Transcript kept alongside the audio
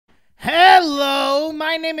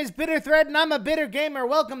My name is Bitterthread, and I'm a bitter gamer.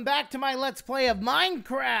 Welcome back to my Let's Play of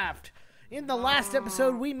Minecraft. In the last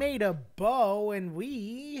episode, we made a bow, and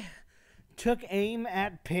we took aim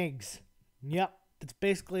at pigs. Yep, that's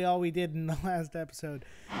basically all we did in the last episode.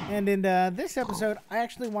 And in this episode, I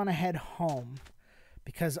actually want to head home,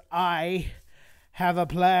 because I have a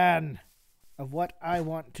plan of what I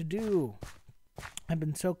want to do. I've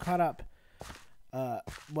been so caught up.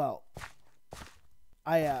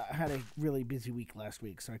 I had a really busy week last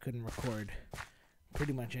week, so I couldn't record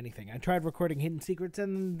pretty much anything. I tried recording Hidden Secrets,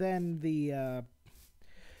 and then the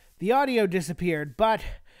audio disappeared. But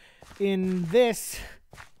in this,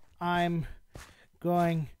 I'm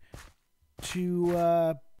going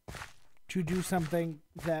to do something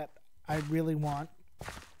that I really want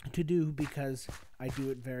to do, because I do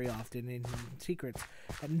it very often in Hidden Secrets,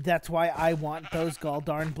 and that's why I want those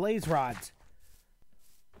goldarn blaze rods.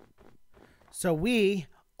 So we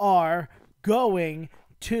are going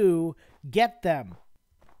to get them.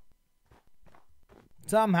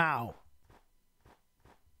 Somehow.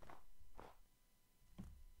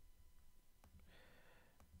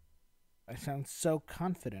 I sound so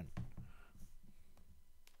confident.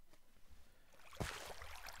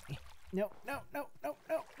 No.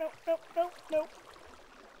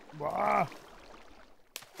 Blah.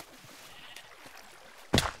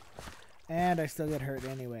 And I still get hurt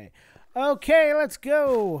anyway. Okay, let's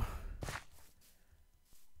go.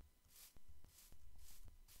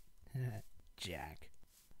 Jack.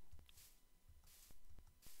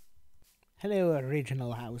 Hello,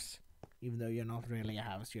 original house. Even though you're not really a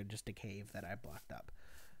house, you're just a cave that I blocked up.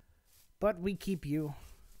 But we keep you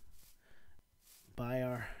by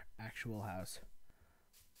our actual house.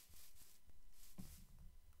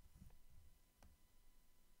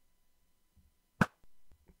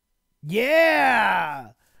 Yeah!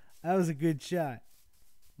 That was a good shot.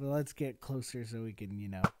 But let's get closer so we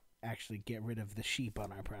can, actually get rid of the sheep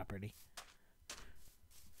on our property.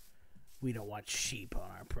 We don't want sheep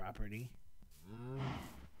on our property.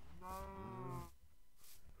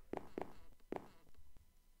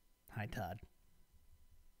 Hi, Todd.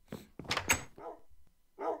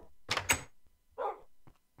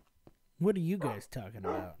 What are you guys talking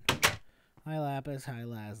about? Hi, Lapis. Hi,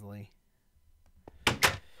 Lasley.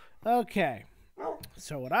 Okay.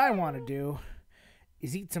 So what I want to do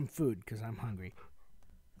is eat some food, because I'm hungry.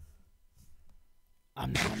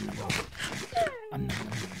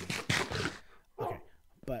 Okay,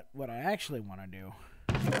 but what I actually want to do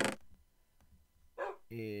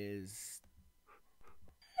is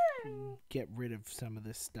get rid of some of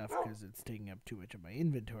this stuff, because it's taking up too much of my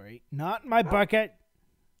inventory. Not my bucket.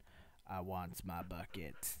 I want my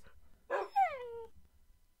bucket.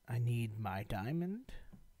 I need my diamond.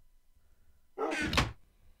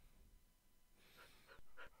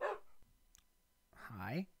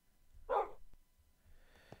 Hi.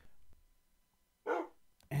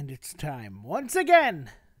 And it's time, once again,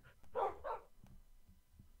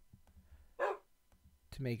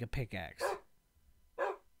 to make a pickaxe.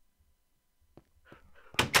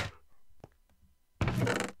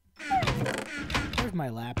 Here's my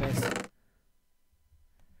lapis.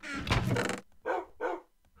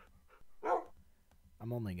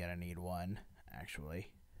 I'm only gonna need one,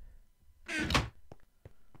 actually.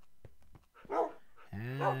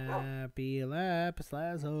 Happy lapis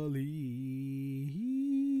lazuli.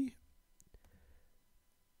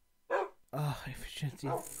 Oh, efficiency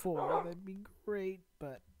 4, that'd be great,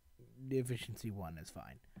 but the efficiency 1 is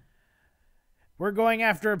fine. We're going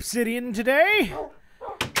after obsidian today.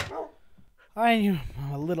 I'm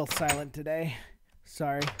a little silent today.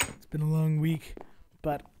 Sorry, it's been a long week,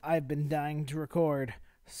 but I've been dying to record,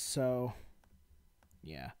 so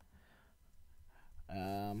yeah.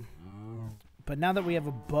 But now that we have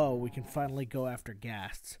a bow, we can finally go after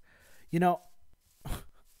ghasts.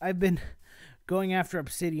 I've been going after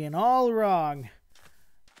obsidian all wrong.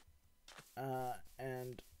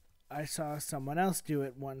 And I saw someone else do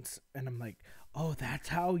it once, and I'm like, oh, that's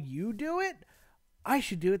how you do it? I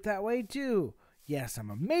should do it that way too. Yes,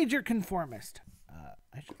 I'm a major conformist.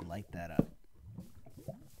 I should light that up.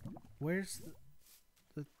 Where's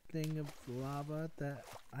the thing of lava that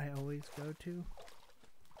I always go to?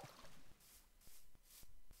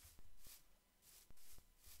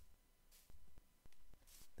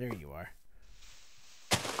 There you are.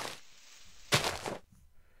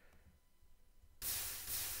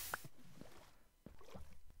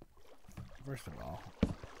 First of all,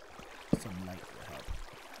 some light will help.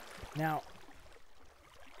 Now,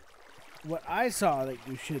 what I saw that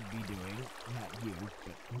you should be doing, not you,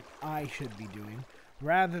 but I should be doing,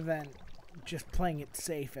 rather than just playing it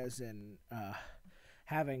safe as in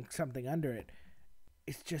having something under it,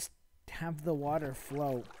 is just have the water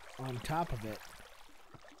flow on top of it,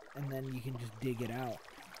 and then you can just dig it out,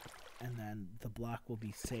 and then the block will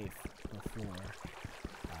be safe before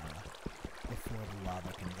the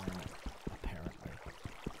lava can burn it, apparently.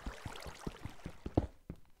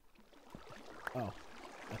 Oh,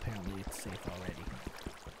 apparently it's safe already.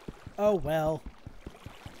 Oh well.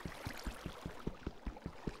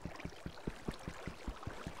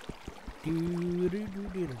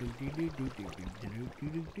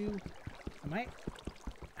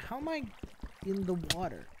 How am I in the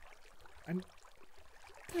water?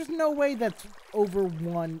 There's no way that's over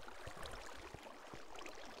one.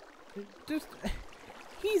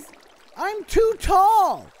 I'm too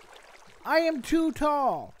tall. I am too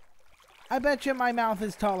tall. I bet you my mouth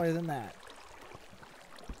is taller than that.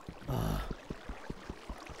 Ugh.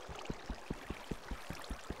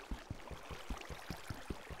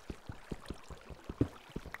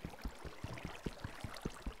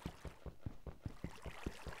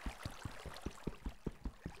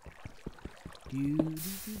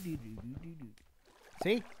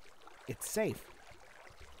 See? It's safe.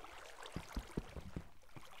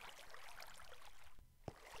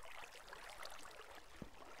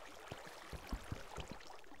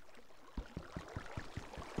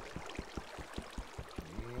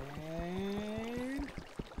 And...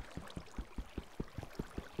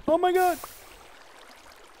 oh my god!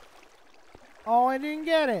 Oh, I didn't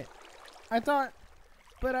get it. I thought...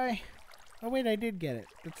 but I... oh wait, I did get it.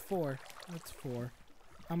 That's 4. That's 4.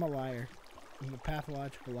 I'm a liar. I'm a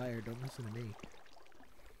pathological liar. Don't listen to me.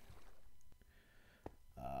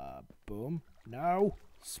 Boom. No.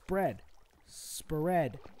 Spread.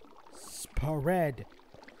 Spread. Spread.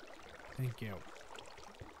 Thank you.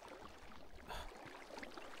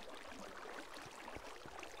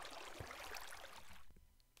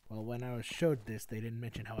 Well, when I was showed this, they didn't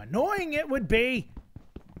mention how annoying it would be.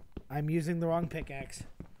 I'm using the wrong pickaxe.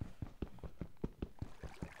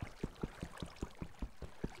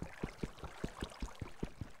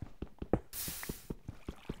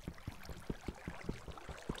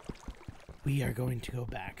 We are going to go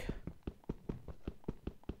back.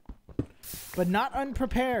 But not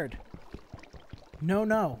unprepared. No,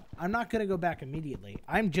 no. I'm not going to go back immediately.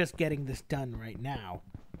 I'm just getting this done right now.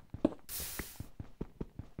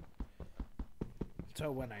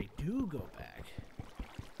 So when I do go back,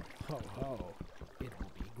 ho ho, it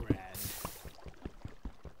will be grand.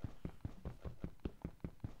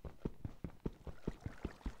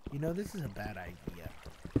 You know, this is a bad idea.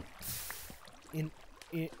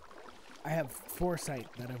 I have foresight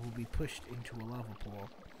that I will be pushed into a lava pool,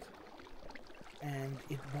 and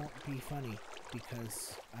it won't be funny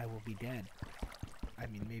because I will be dead. I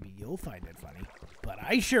mean, maybe you'll find it funny, but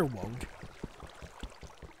I sure won't.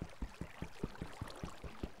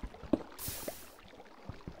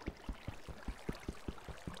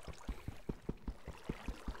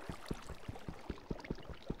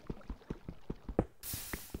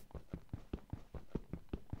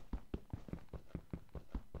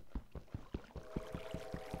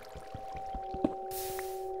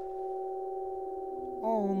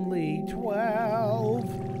 Only 12.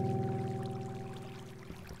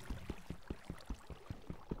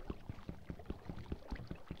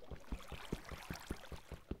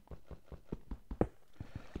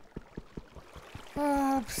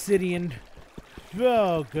 Obsidian.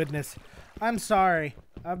 Oh goodness. I'm sorry.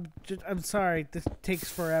 I'm sorry. This takes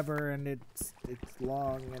forever, and it's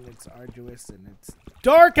long, and it's arduous, and it's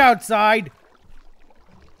dark outside.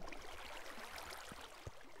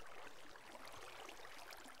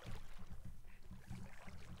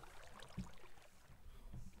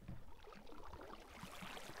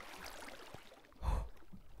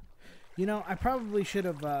 You know, I probably should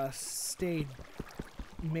have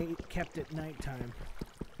kept it nighttime.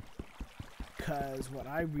 Because what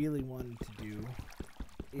I really wanted to do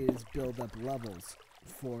is build up levels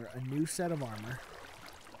for a new set of armor.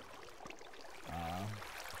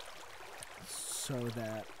 So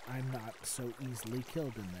that I'm not so easily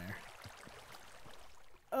killed in there.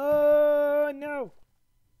 Oh, no!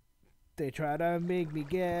 They try to make me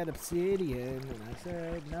get obsidian, and I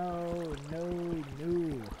said no, no,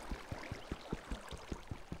 no.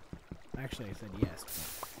 Actually, I said yes,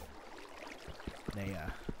 but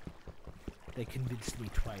they convinced me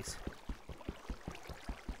twice.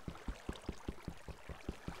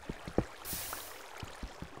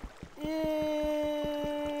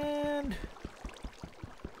 And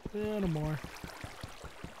no more.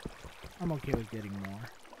 I'm okay with getting more.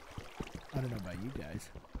 I don't know about you guys.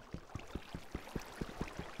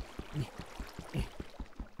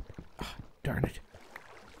 Oh, darn it.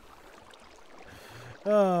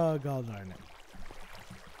 Oh, god darn it.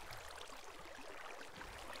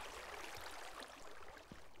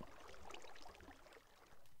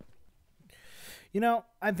 You know,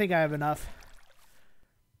 I think I have enough.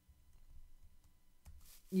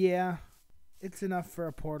 Yeah, it's enough for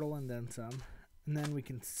a portal and then some. And then we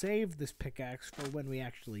can save this pickaxe for when we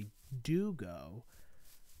actually do go.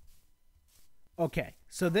 Okay,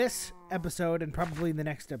 so this episode and probably the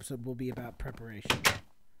next episode will be about preparation.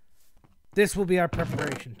 This will be our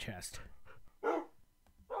preparation chest.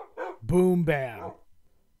 Boom, bam.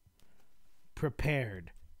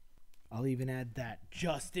 Prepared. I'll even add that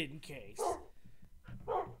just in case.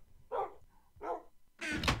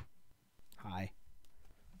 Hi.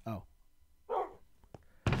 Oh.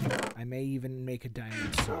 I may even make a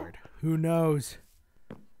diamond sword. Who knows?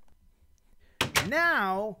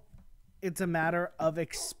 Now, it's a matter of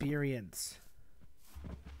experience.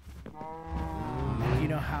 And you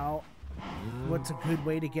know how? What's a good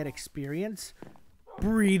way to get experience?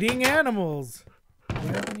 Breeding animals. Do you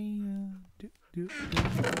have any,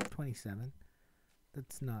 27.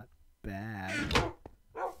 That's not bad.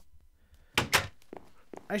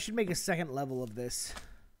 I should make a second level of this.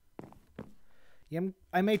 Yeah,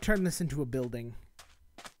 I may turn this into a building.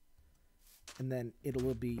 And then it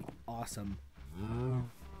will be awesome.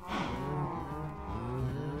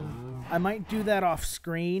 I might do that off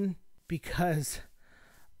screen because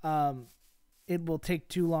it will take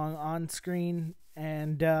too long on screen.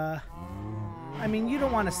 And, I mean, you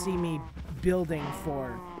don't want to see me building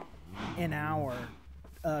for an hour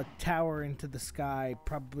a tower into the sky,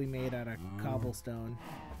 probably made out of cobblestone.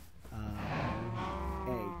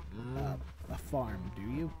 A farm, do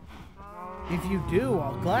you? If you do,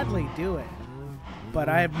 I'll gladly do it. But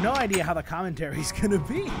I have no idea how the commentary's gonna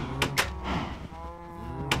be.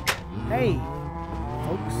 Hey,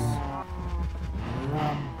 folks.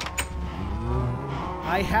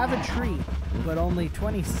 I have a treat, but only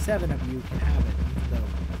 27 of you can have it, even though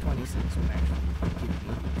 26 would actually give me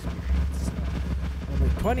the experience. So only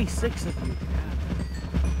 26 of you can have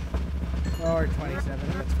it. Or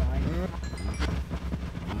 27, that's fine.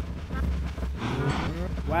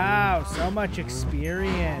 Wow, so much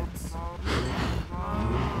experience.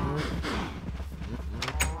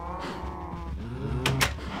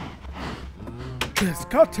 There's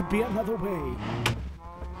got to be another way.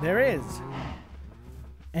 There is.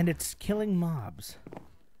 And it's killing mobs.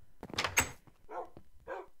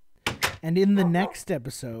 And in the next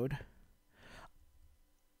episode,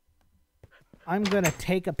 I'm going to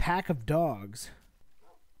take a pack of dogs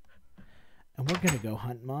and we're going to go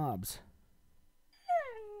hunt mobs.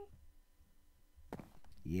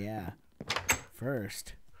 Yeah.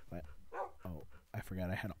 First. What? Oh, I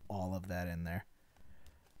forgot I had all of that in there.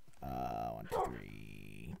 1, 2,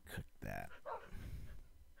 3. Cook that.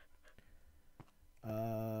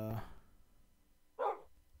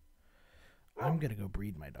 I'm going to go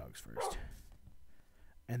breed my dogs first.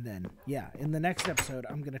 And then, yeah, in the next episode,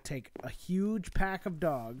 I'm going to take a huge pack of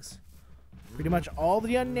dogs. Pretty much all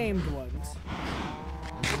the unnamed ones.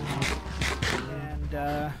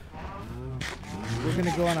 And, we're going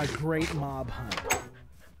to go on a great mob hunt.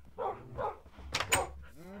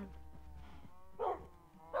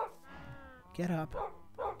 Get up.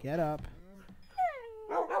 Get up.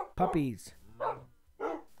 Puppies.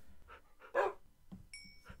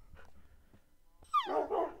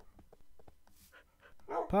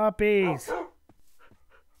 Puppies.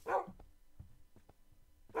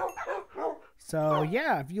 So,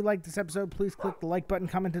 yeah, if you like this episode, please click the like button,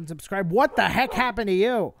 comment, and subscribe. What the heck happened to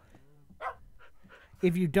you?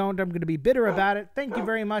 If you don't, I'm going to be bitter about it. Thank you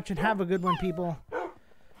very much, and have a good one, people.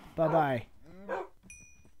 Bye-bye.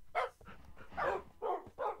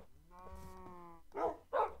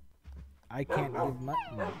 I can't give milk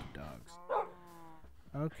to dogs.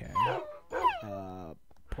 Okay.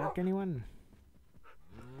 Pork anyone?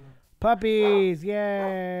 Puppies!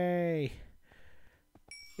 Yay!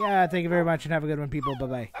 Yeah, thank you very much, and have a good one, people.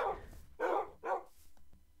 Bye-bye.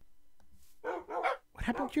 What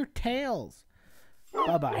happened to your tails?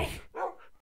 Bye-bye.